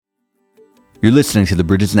You're listening to the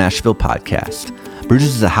Bridges Nashville podcast.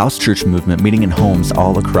 Bridges is a house church movement meeting in homes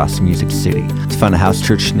all across Music City. To find a house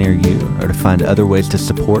church near you or to find other ways to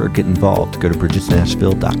support or get involved, go to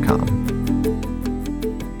bridgesnashville.com.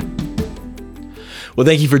 Well,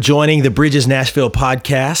 thank you for joining the Bridges Nashville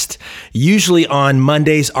podcast. Usually on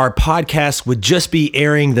Mondays, our podcast would just be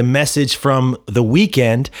airing the message from the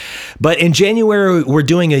weekend. But in January, we're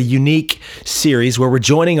doing a unique series where we're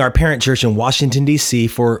joining our parent church in Washington, D.C.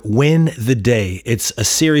 for Win the Day. It's a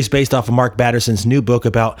series based off of Mark Batterson's new book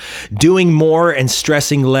about doing more and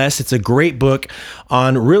stressing less. It's a great book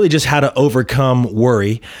on really just how to overcome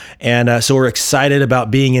worry. And so we're excited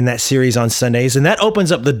about being in that series on Sundays. And that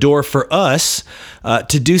opens up the door for us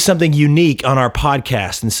to do something unique on our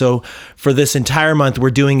podcast. And so for this entire month, we're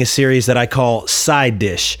doing a series that I call Side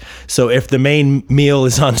Dish. So if the main meal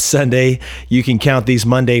is on Sunday, you can count these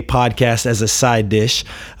Monday podcasts as a side dish.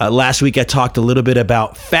 Last week, I talked a little bit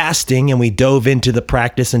about fasting, and we dove into the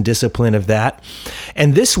practice and discipline of that.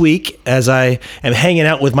 And this week, as I am hanging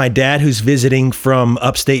out with my dad, who's visiting from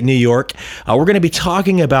upstate New York, we're going to be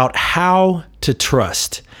talking about how to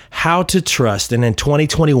trust. How to trust. And in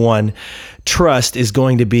 2021, trust is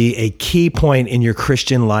going to be a key point in your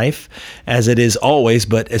Christian life, as it is always,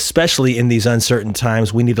 but especially in these uncertain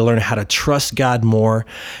times, we need to learn how to trust God more.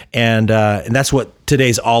 And that's what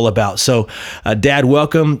today's all about. So, Dad,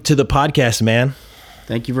 welcome to the podcast, man.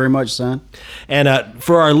 Thank you very much, son. And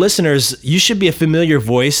for our listeners, you should be a familiar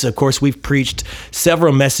voice. Of course, we've preached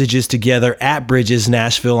several messages together at Bridges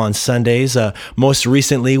Nashville on Sundays. Most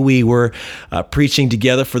recently, we were preaching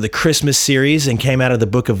together for the Christmas series and came out of the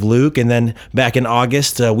book of Luke. And then back in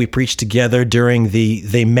August, we preached together during the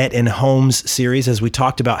They Met in Homes series as we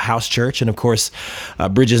talked about house church. And of course,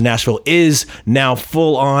 Bridges Nashville is now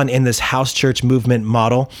full on in this house church movement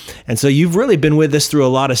model. And so you've really been with us through a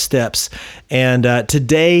lot of steps. And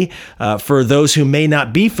today, for those who may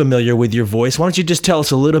not be familiar with your voice, why don't you just tell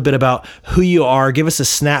us a little bit about who you are? Give us a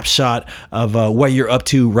snapshot of what you're up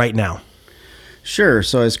to right now. Sure.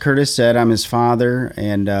 So as Curtis said, I'm his father,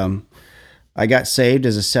 and I got saved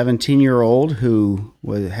as a 17-year-old who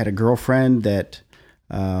had a girlfriend that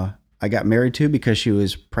I got married to because she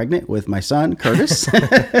was pregnant with my son, Curtis.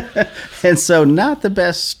 And so not the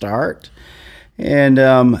best start. And,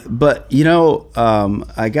 but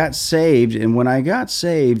I got saved, and when I got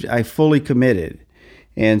saved, I fully committed.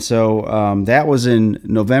 And so, that was in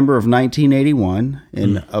November of 1981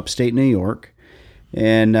 in upstate New York.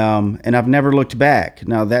 And I've never looked back.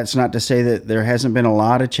 Now, that's not to say that there hasn't been a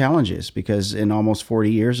lot of challenges, because in almost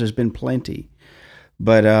 40 years, there's been plenty.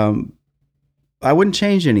 But, I wouldn't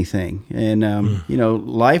change anything. And,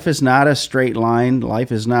 life is not a straight line.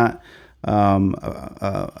 Life is not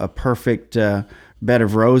a perfect bed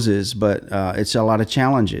of roses, but it's a lot of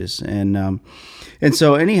challenges. And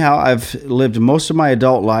so anyhow, I've lived most of my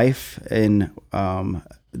adult life in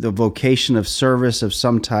the vocation of service of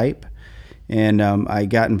some type. And I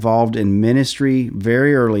got involved in ministry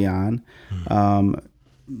very early on,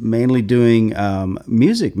 mainly doing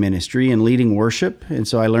music ministry and leading worship. And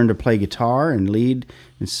so I learned to play guitar and lead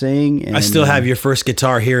and sing. And, I still have your first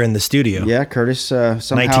guitar here in the studio. Yeah, Curtis somehow...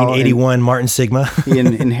 1981 Martin Sigma. He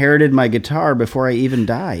inherited my guitar before I even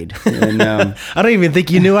died. And, I don't even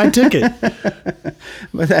think you knew I took it.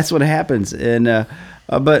 But that's what happens. And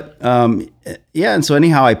and so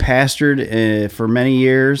anyhow, I pastored for many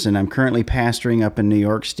years, and I'm currently pastoring up in New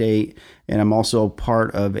York State, and I'm also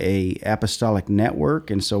part of a apostolic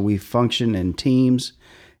network, and so we function in teams,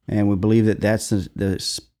 and we believe that that's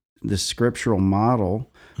the scriptural model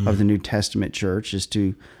of the New Testament church, is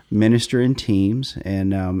to minister in teams,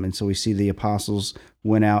 and so we see the apostles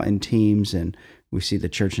went out in teams, and we see the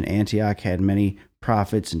church in Antioch had many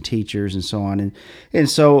prophets and teachers and so on. And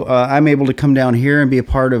so I'm able to come down here and be a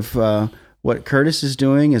part of what Curtis is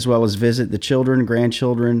doing, as well as visit the children,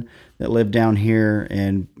 grandchildren that live down here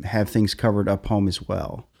and have things covered up home as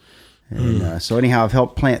well. And so anyhow, I've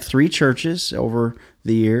helped plant 3 churches over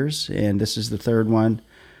the years, and this is the 3rd one.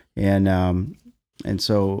 And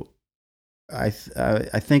so I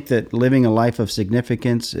think that living a life of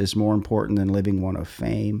significance is more important than living one of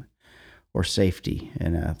fame or safety.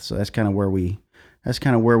 And so that's kind of where we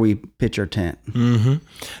pitch our tent. Mm-hmm.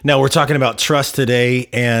 Now we're talking about trust today,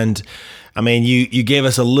 and I mean, you gave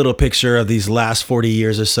us a little picture of these last 40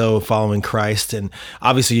 years or so following Christ. And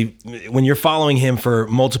obviously, when you're following him for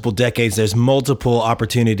multiple decades, there's multiple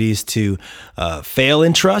opportunities to fail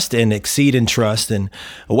in trust and exceed in trust. And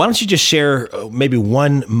why don't you just share maybe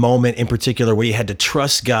one moment in particular where you had to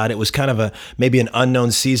trust God? It was kind of maybe an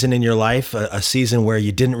unknown season in your life, a season where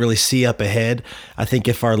you didn't really see up ahead. I think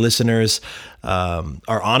if our listeners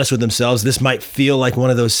are honest with themselves, this might feel like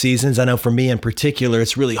one of those seasons. I know for me in particular,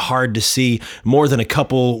 it's really hard to see more than a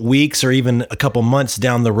couple weeks or even a couple months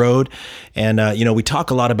down the road. And, we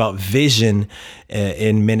talk a lot about vision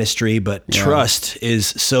in ministry, but trust is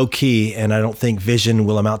so key. And I don't think vision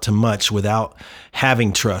will amount to much without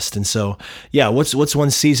having trust. And so, what's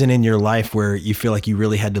one season in your life where you feel like you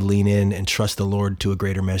really had to lean in and trust the Lord to a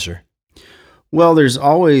greater measure? Well, there's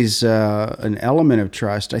always an element of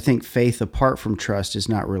trust. I think faith apart from trust is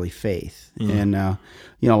not really faith. And, a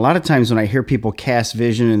lot of times when I hear people cast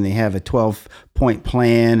vision and they have a 12-point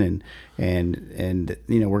plan and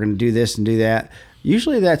we're going to do this and do that,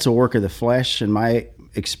 usually that's a work of the flesh in my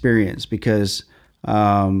experience, because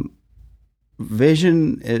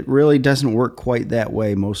vision, it really doesn't work quite that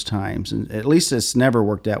way most times. And at least it's never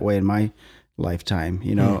worked that way in my lifetime,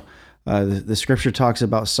 The scripture talks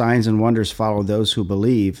about signs and wonders follow those who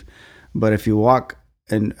believe. But if you walk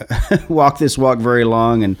this walk very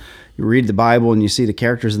long and you read the Bible and you see the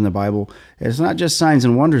characters in the Bible, it's not just signs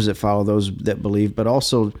and wonders that follow those that believe, but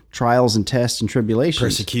also trials and tests and tribulations.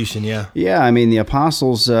 Persecution, yeah. Yeah, I mean, the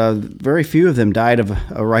apostles, very few of them died of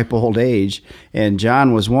a ripe old age, and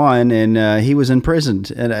John was one, and he was imprisoned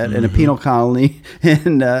in a penal colony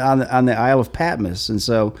on the Isle of Patmos. And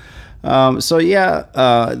so...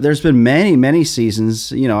 there's been many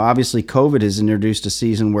seasons. Obviously COVID has introduced a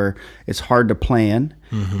season where it's hard to plan.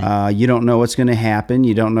 You don't know what's going to happen.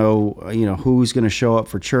 You don't know, who's going to show up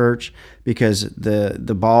for church, because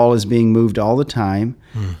the ball is being moved all the time.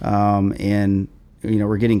 And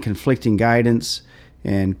we're getting conflicting guidance,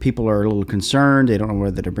 and people are a little concerned. They don't know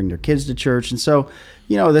whether to bring their kids to church. And so,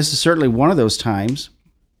 this is certainly one of those times.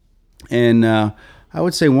 And, I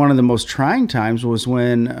would say one of the most trying times was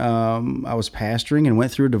when I was pastoring and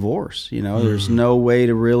went through a divorce. There's no way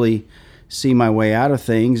to really see my way out of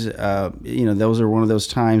things. Those are one of those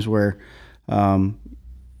times where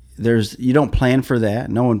you don't plan for that.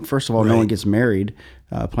 No one, first of all, No one gets married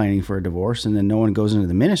planning for a divorce, and then no one goes into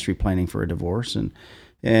the ministry planning for a divorce.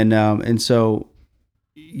 And so,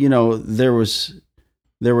 there was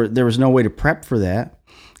no way to prep for that,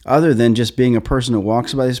 other than just being a person that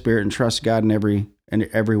walks by the Spirit and trusts God in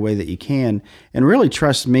every way that you can. And really,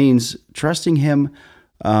 trust means trusting him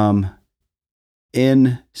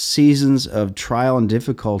in seasons of trial and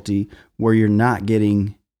difficulty where you're not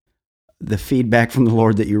getting the feedback from the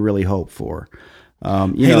Lord that you really hope for.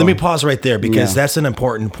 Let me pause right there, because that's an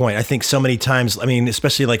important point. I think so many times,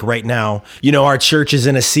 especially like right now, our church is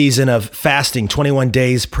in a season of fasting, 21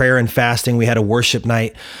 days, prayer and fasting. We had a worship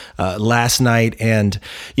night last night. And,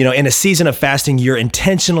 in a season of fasting, you're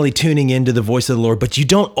intentionally tuning into the voice of the Lord, but you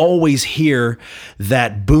don't always hear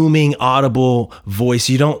that booming, audible voice.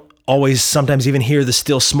 You don't always sometimes even hear the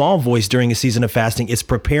still small voice during a season of fasting. It's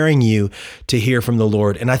preparing you to hear from the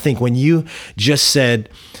Lord. And I think when you just said,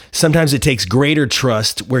 sometimes it takes greater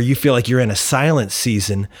trust where you feel like you're in a silent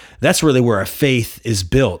season, that's really where our faith is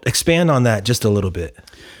built. Expand on that just a little bit.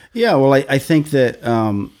 Yeah, well, I think that,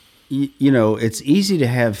 it's easy to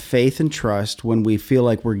have faith and trust when we feel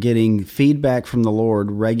like we're getting feedback from the Lord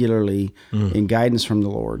regularly and guidance from the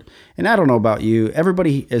Lord. And I don't know about you,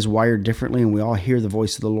 everybody is wired differently, and we all hear the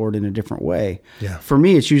voice of the Lord in a different way. Yeah. For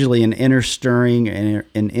me, it's usually an inner stirring and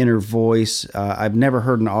an inner voice. I've never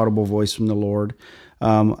heard an audible voice from the Lord.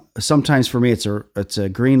 Sometimes for me, it's a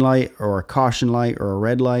green light or a caution light or a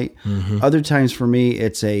red light. Other times for me,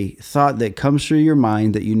 it's a thought that comes through your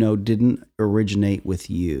mind that didn't originate with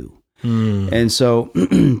you. And so,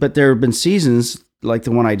 but there have been seasons like the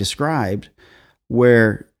one I described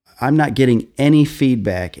where I'm not getting any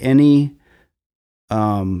feedback, at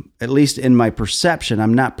least in my perception,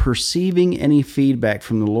 I'm not perceiving any feedback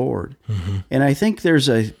from the Lord. And I think there's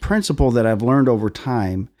a principle that I've learned over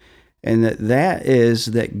time, and that is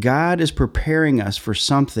that God is preparing us for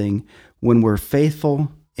something when we're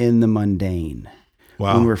faithful in the mundane.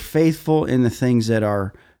 Wow. When we're faithful in the things that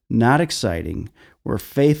are not exciting. We're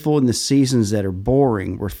faithful in the seasons that are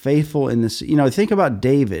boring. We're faithful in this. Think about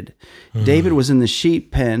David. David was in the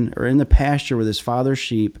sheep pen or in the pasture with his father's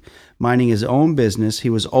sheep, minding his own business.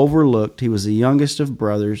 He was overlooked. He was the youngest of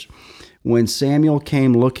brothers. When Samuel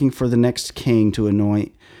came looking for the next king to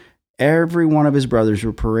anoint, every one of his brothers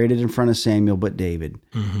were paraded in front of Samuel but David.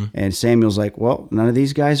 And Samuel's like, well, none of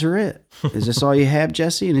these guys are it. Is this all you have,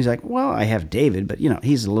 Jesse? And he's like, well, I have David, but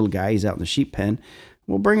he's a little guy. He's out in the sheep pen.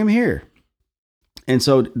 We'll bring him here. And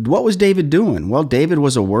so what was David doing? Well, David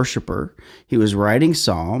was a worshiper. He was writing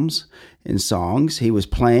psalms and songs. He was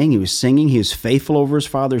playing. He was singing. He was faithful over his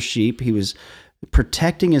father's sheep. He was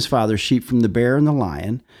protecting his father's sheep from the bear and the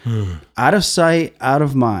lion. Out of sight, out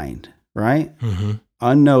of mind, right?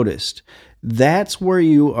 Unnoticed. That's where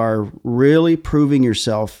you are really proving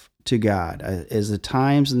yourself to God, as the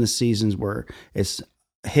times and the seasons where it's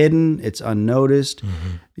hidden, it's unnoticed.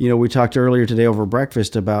 We talked earlier today over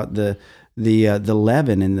breakfast about the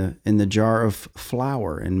leaven in the jar of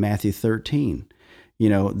flour in Matthew 13.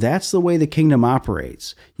 That's the way the kingdom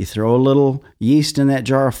operates. You throw a little yeast in that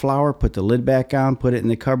jar of flour, put the lid back on, put it in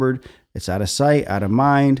the cupboard. It's out of sight, out of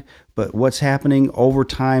mind. But what's happening over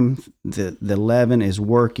time, the leaven is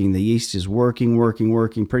working. The yeast is working.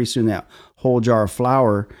 Pretty soon that whole jar of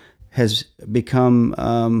flour has become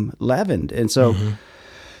leavened. And so,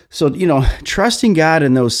 trusting God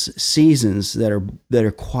in those seasons that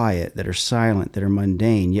are quiet, that are silent, that are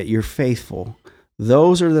mundane, yet you're faithful.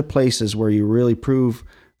 Those are the places where you really prove,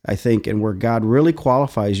 I think, and where God really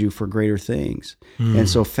qualifies you for greater things. And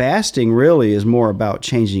so fasting really is more about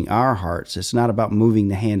changing our hearts. It's not about moving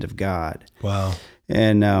the hand of God. Wow.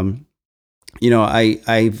 And,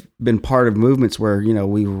 I've been part of movements where,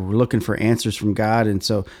 we were looking for answers from God. And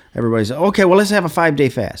so everybody's, okay, well, let's have a 5-day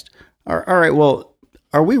fast. All right, well,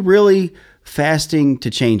 are we really fasting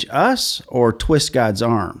to change us or twist God's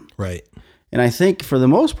arm? Right. And I think for the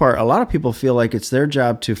most part, a lot of people feel like it's their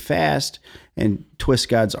job to fast and twist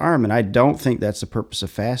God's arm. And I don't think that's the purpose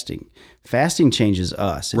of fasting. Fasting changes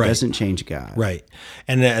us. It doesn't change God. Right.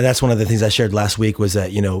 And that's one of the things I shared last week was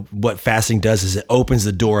that, what fasting does is it opens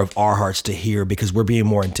the door of our hearts to hear because we're being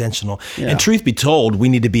more intentional. Yeah. And truth be told, we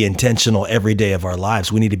need to be intentional every day of our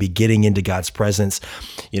lives. We need to be getting into God's presence,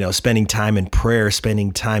 spending time in prayer,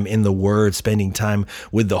 spending time in the Word, spending time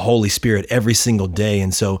with the Holy Spirit every single day.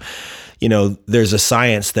 And so, there's a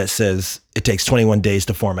science that says it takes 21 days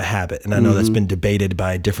to form a habit. And I know that's been debated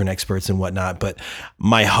by different experts and whatnot, but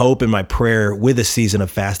my hope and my prayer with a season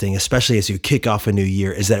of fasting, especially as you kick off a new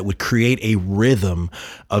year, is that it would create a rhythm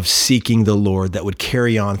of seeking the Lord that would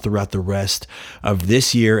carry on throughout the rest of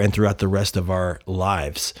this year and throughout the rest of our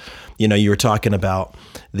lives. You were talking about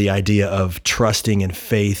the idea of trusting in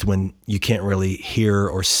faith when you can't really hear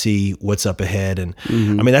or see what's up ahead. And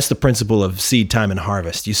that's the principle of seed time and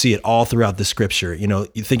harvest. You see it all throughout the scripture. You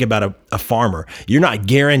think about a farmer. You're not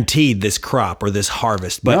guaranteed this crop or this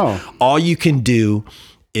harvest, but all you can do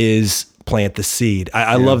is plant the seed.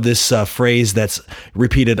 I love this phrase that's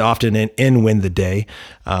repeated often in Win the Day,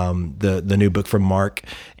 the new book from Mark.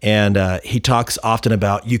 And he talks often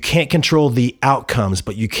about you can't control the outcomes,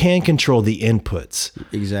 but you can control the inputs.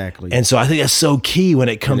 Exactly. And so I think that's so key when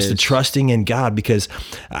it comes to trusting in God, because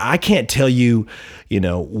I can't tell you,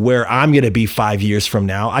 where I'm going to be 5 years from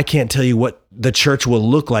now. I can't tell you what the church will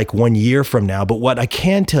look like 1 year from now. But what I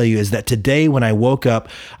can tell you is that today when I woke up,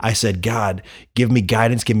 I said, God, give me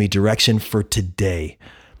guidance, give me direction for today.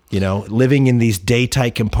 Living in these day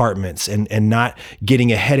tight compartments and not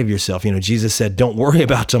getting ahead of yourself. Jesus said, don't worry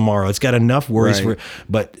about tomorrow. It's got enough worries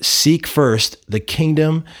but seek first the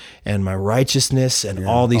kingdom and my righteousness, and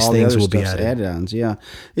all these things will be added. Add-ons, yeah.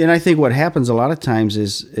 And I think what happens a lot of times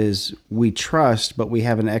is we trust, but we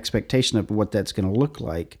have an expectation of what that's going to look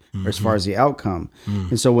like as far as the outcome.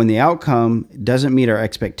 And so when the outcome doesn't meet our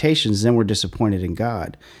expectations, then we're disappointed in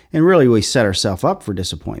God. And really we set ourselves up for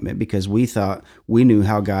disappointment because we thought we knew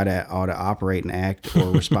how God ought to operate and act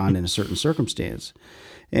or respond in a certain circumstance.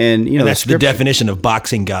 And that's the definition of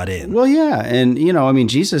boxing God in. Well, yeah. And,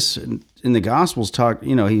 Jesus in the Gospels talked,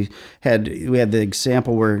 we had the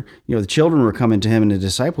example where, the children were coming to him and the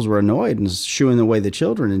disciples were annoyed and shooing away the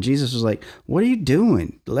children. And Jesus was like, what are you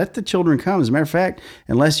doing? Let the children come. As a matter of fact,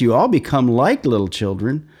 unless you all become like little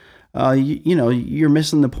children, you're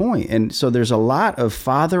missing the point. And so there's a lot of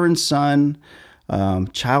father and son,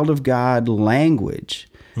 child of God language,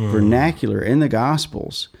 vernacular in the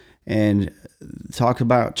Gospels. And talk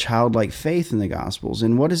about childlike faith in the Gospels.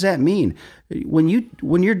 And what does that mean? When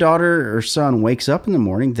your daughter or son wakes up in the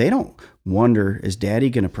morning, they don't wonder, is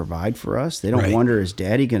Daddy going to provide for us? They don't wonder, is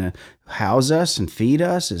Daddy going to house us and feed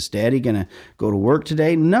us? Is Daddy going to go to work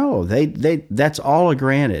today? No, that's all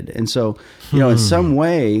granted. And so, in some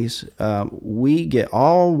ways, we get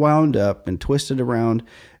all wound up and twisted around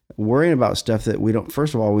worrying about stuff that we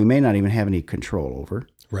may not even have any control over.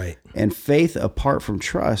 Right. And faith apart from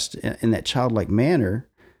trust in that childlike manner,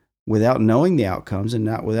 without knowing the outcomes and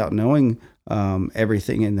not without knowing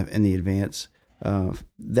everything in the advance.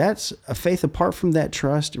 That's a faith apart from that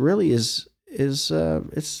trust. Really is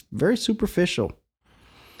it's very superficial.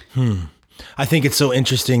 I think it's so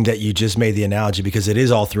interesting that you just made the analogy, because it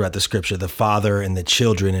is all throughout the scripture, the Father and the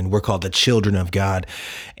children, and we're called the children of God.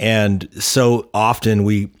 And so often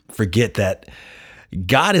we forget that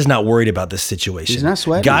God is not worried about this situation. He's not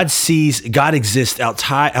sweating. God exists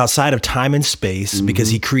outside of time and space because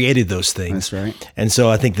he created those things. That's right. And so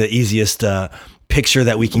I think the easiest picture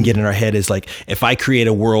that we can get in our head is like, if I create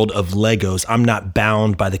a world of Legos, I'm not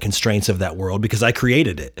bound by the constraints of that world because I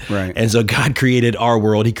created it. Right. And so God created our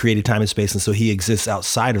world. He created time and space. And so he exists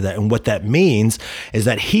outside of that. And what that means is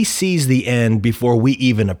that he sees the end before we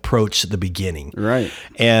even approach the beginning. Right.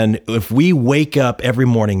 And if we wake up every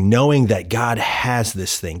morning knowing that God has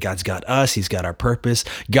this thing, God's got us, he's got our purpose,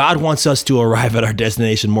 God wants us to arrive at our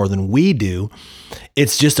destination more than we do,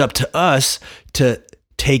 it's just up to us to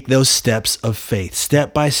take those steps of faith,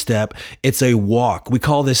 step by step. It's a walk. We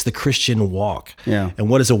call this the Christian walk. Yeah.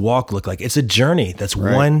 And what does a walk look like? It's a journey that's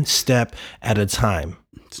one step at a time.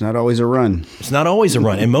 It's not always a run. It's not always a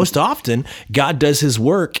run. And most often, God does his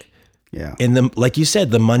work in the, like you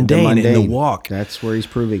said, the mundane, in the walk. That's where he's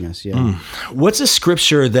proving us. Yeah. What's a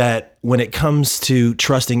scripture that when it comes to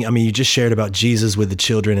trusting, I mean, you just shared about Jesus with the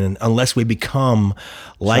children, and unless we become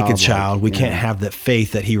like a child, we can't have that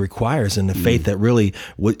faith that he requires, and the faith that really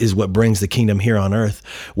is what brings the kingdom here on earth.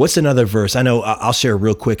 What's another verse? I know I'll share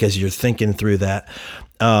real quick as you're thinking through that.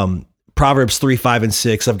 Proverbs 3, 5, and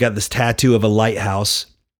 6. I've got this tattoo of a lighthouse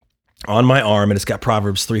on my arm, and it's got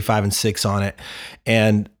Proverbs 3, 5, and 6 on it.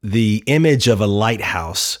 And the image of a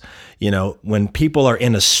lighthouse, you know, when people are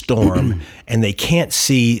in a storm and they can't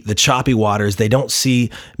see the choppy waters, they don't see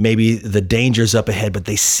maybe the dangers up ahead, but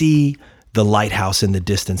they see the lighthouse in the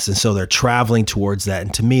distance. And so they're traveling towards that.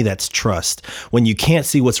 And to me, that's trust. When you can't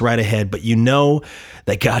see what's right ahead, but you know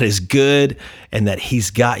that God is good and that he's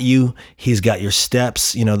got you, he's got your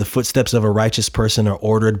steps. You know, the footsteps of a righteous person are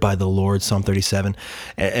ordered by the Lord, Psalm 37.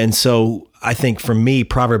 And so I think for me,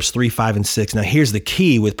 Proverbs 3, 5, and 6. Now here's the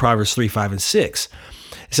key with Proverbs 3, 5, and 6.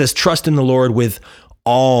 It says, trust in the Lord with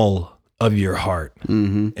all of your heart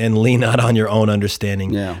and lean not on your own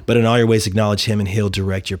understanding, but in all your ways acknowledge him and he'll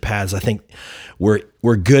direct your paths. I think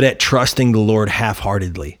we're good at trusting the Lord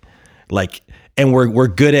half-heartedly, and we're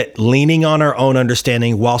good at leaning on our own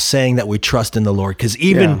understanding while saying that we trust in the Lord. Because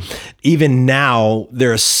even now,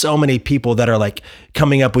 there are so many people that are like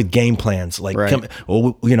coming up with game plans. Like,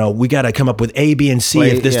 we got to come up with A, B, and C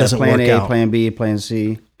if this doesn't work out. Plan B, plan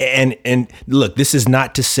C. And look, this is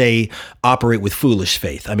not to say operate with foolish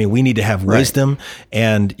faith. I mean, we need to have wisdom.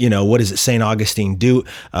 And, what is it St. Augustine do?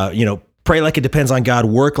 Pray like it depends on God,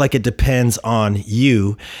 work like it depends on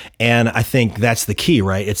you. And I think that's the key,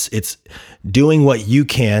 right? It's doing what you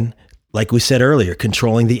can, like we said earlier,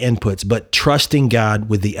 controlling the inputs, but trusting God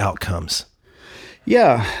with the outcomes.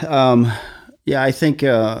 Yeah. I think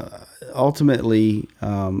ultimately,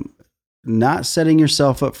 not setting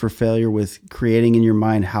yourself up for failure with creating in your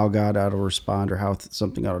mind how God ought to respond or how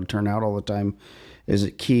something ought to turn out all the time is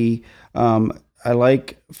key. I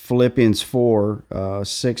like Philippians 4,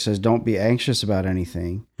 6 says, don't be anxious about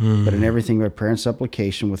anything, but in everything by prayer and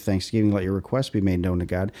supplication with thanksgiving, let your requests be made known to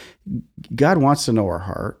God. God wants to know our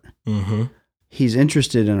heart. He's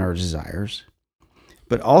interested in our desires.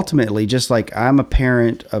 But ultimately, just like I'm a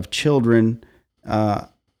parent of children,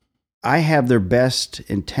 I have their best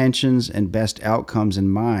intentions and best outcomes in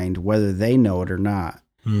mind, whether they know it or not.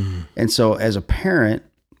 And so as a parent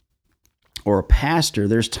or a pastor,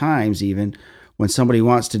 there's times even when somebody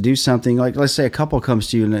wants to do something, like let's say a couple comes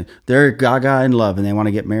to you and they're gaga in love and they want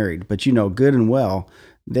to get married, but good and well,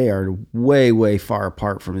 they are way, way far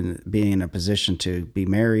apart from being in a position to be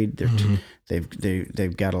married.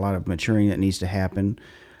 They've got a lot of maturing that needs to happen.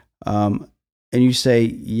 And you say,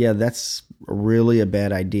 yeah, that's really a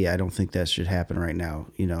bad idea. I don't think that should happen right now.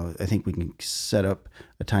 I think we can set up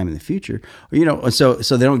a time in the future. So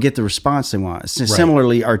they don't get the response they want.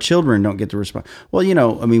 Similarly, our children don't get the response. Well,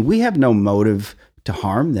 we have no motive to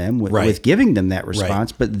harm them with giving them that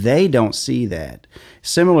response, but they don't see that.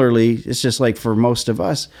 Similarly, it's just like for most of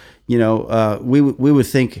us, we would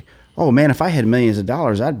think, oh man, if I had millions of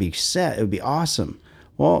dollars, I'd be set. It would be awesome.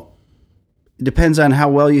 Well, it depends on how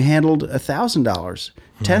well you handled $1,000,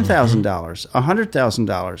 $10,000,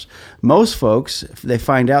 $100,000. Most folks, they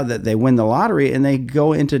find out that they win the lottery and they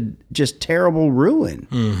go into just terrible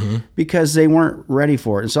ruin because they weren't ready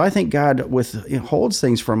for it. And so I think God holds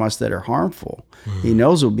things from us that are harmful. He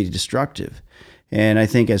knows it will be destructive. And I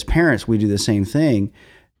think as parents, we do the same thing.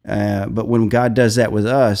 But when God does that with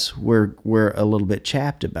us, we're a little bit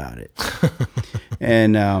chapped about it.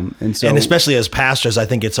 And so, and especially as pastors, I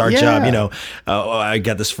think it's our job, Yeah. I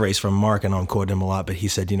got this phrase from Mark, and I'm quoting him a lot, but he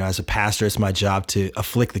said, as a pastor, it's my job to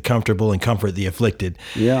afflict the comfortable and comfort the afflicted.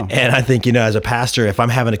 Yeah. And I think, as a pastor, if I'm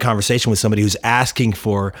having a conversation with somebody who's asking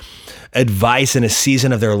for advice in a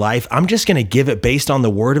season of their life, I'm just going to give it based on the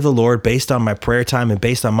word of the Lord, based on my prayer time, and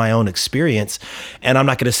based on my own experience. And I'm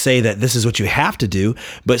not going to say that this is what you have to do,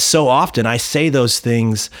 but so often I say those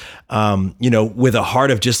things, with a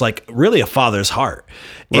heart of just like really a father's heart.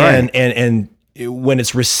 Right. And when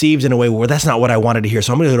it's received in a way where that's not what I wanted to hear,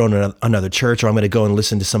 so I'm going to go to another church, or I'm going to go and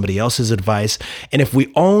listen to somebody else's advice. And if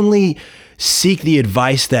we only seek the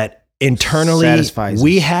advice that internally satisfies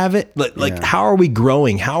we us. have it, how are we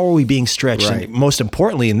growing? How are we being stretched? Right. And most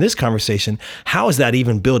importantly in this conversation, how is that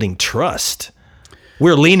even building trust?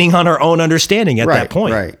 We're leaning on our own understanding at that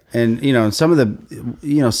point. Right. And, some of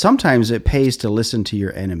the, sometimes it pays to listen to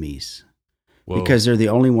your enemies. Whoa. Because they're the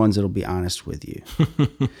only ones that'll be honest with you.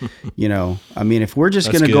 If we're just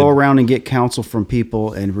That's going to go good. around and get counsel from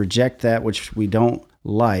people and reject that which we don't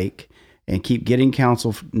like and keep getting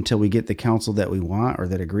counsel until we get the counsel that we want or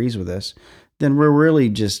that agrees with us, then we're really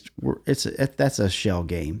that's a shell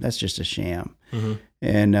game. That's just a sham. Mm-hmm.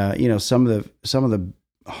 And, some of the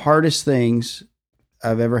hardest things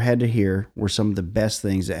I've ever had to hear were some of the best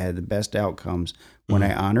things that had the best outcomes when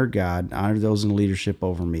I honored God, honored those in leadership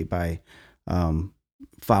over me by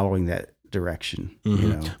following that direction.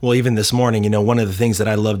 Well, even this morning, one of the things that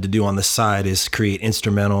I love to do on the side is create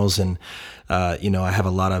instrumentals, and I have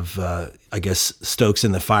a lot of stokes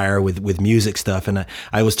in the fire with music stuff. And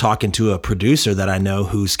I was talking to a producer that I know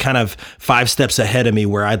who's kind of 5 steps ahead of me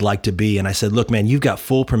where I'd like to be. And I said, look, man, you've got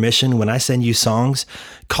full permission. When I send you songs,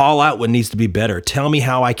 call out what needs to be better. Tell me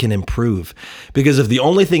how I can improve. Because if the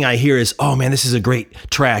only thing I hear is, oh man, this is a great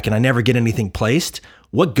track, and I never get anything placed,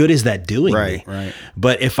 what good is that doing me? Right.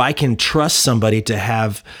 But if I can trust somebody to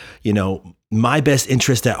have, my best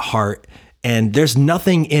interest at heart, and there's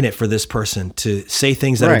nothing in it for this person to say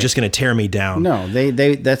things that are just going to tear me down. No,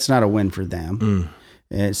 they that's not a win for them.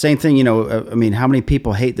 Same thing, how many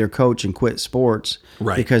people hate their coach and quit sports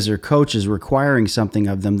because their coach is requiring something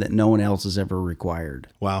of them that no one else has ever required.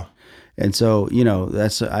 Wow. And so,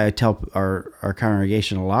 I tell our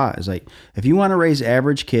congregation a lot, is like, if you want to raise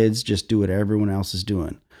average kids, just do what everyone else is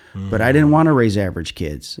doing. But I didn't want to raise average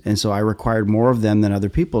kids. And so I required more of them than other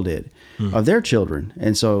people did of their children.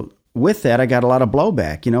 And so with that, I got a lot of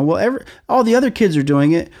blowback. All the other kids are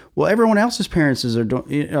doing it. Well, everyone else's parents are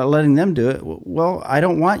letting them do it. Well, I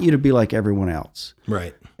don't want you to be like everyone else.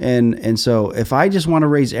 Right. And so if I just want to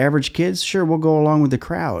raise average kids, sure, we'll go along with the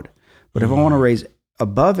crowd. But if I want to raise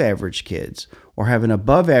above average kids, or have an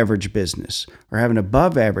above average business, or have an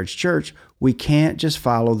above average church, we can't just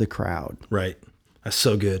follow the crowd. Right. That's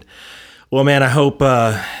so good. Well, man, I hope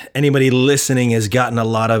anybody listening has gotten a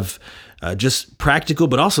lot of just practical,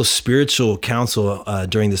 but also spiritual counsel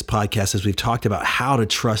during this podcast, as we've talked about how to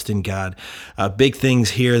trust in God. Big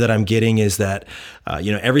things here that I'm getting is that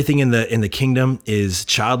everything in the kingdom is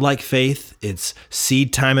childlike faith. It's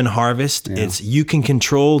seed time and harvest. Yeah. It's you can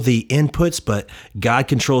control the inputs, but God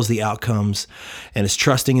controls the outcomes. And it's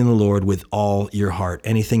trusting in the Lord with all your heart.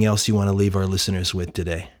 Anything else you want to leave our listeners with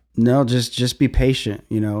today? No, just be patient.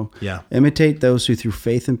 Yeah. Imitate those who through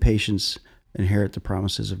faith and patience inherit the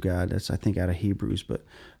promises of God. That's, I think, out of Hebrews. But,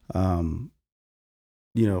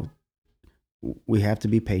 we have to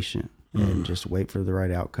be patient and just wait for the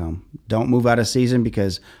right outcome. Don't move out of season,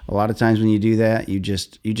 because a lot of times when you do that, you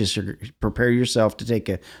just prepare yourself to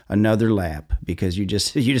take another lap, because you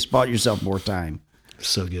just bought yourself more time.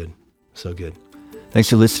 So good. So good. Thanks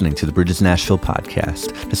for listening to the Bridges Nashville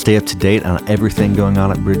podcast. To stay up to date on everything going on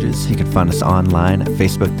at Bridges, you can find us online at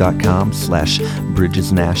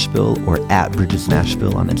facebook.com/Bridges Nashville or at Bridges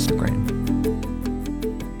Nashville on Instagram.